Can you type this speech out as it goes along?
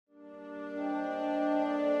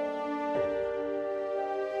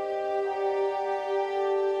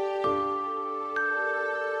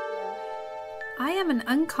I am an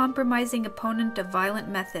uncompromising opponent of violent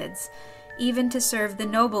methods, even to serve the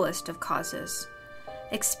noblest of causes.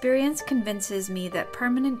 Experience convinces me that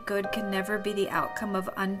permanent good can never be the outcome of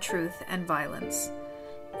untruth and violence.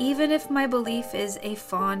 Even if my belief is a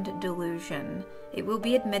fond delusion, it will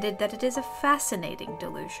be admitted that it is a fascinating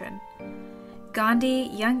delusion. Gandhi,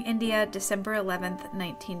 Young India, December 11th,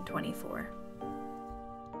 1924.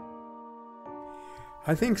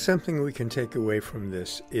 I think something we can take away from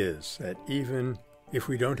this is that even if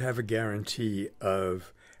we don't have a guarantee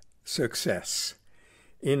of success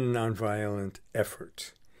in nonviolent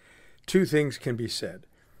effort, two things can be said.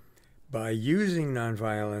 By using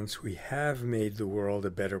nonviolence, we have made the world a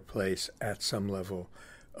better place at some level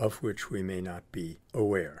of which we may not be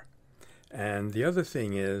aware. And the other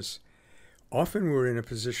thing is, often we're in a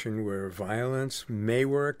position where violence may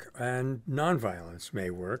work and nonviolence may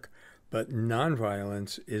work, but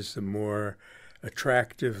nonviolence is the more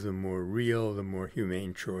attractive, the more real, the more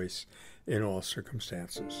humane choice in all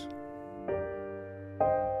circumstances.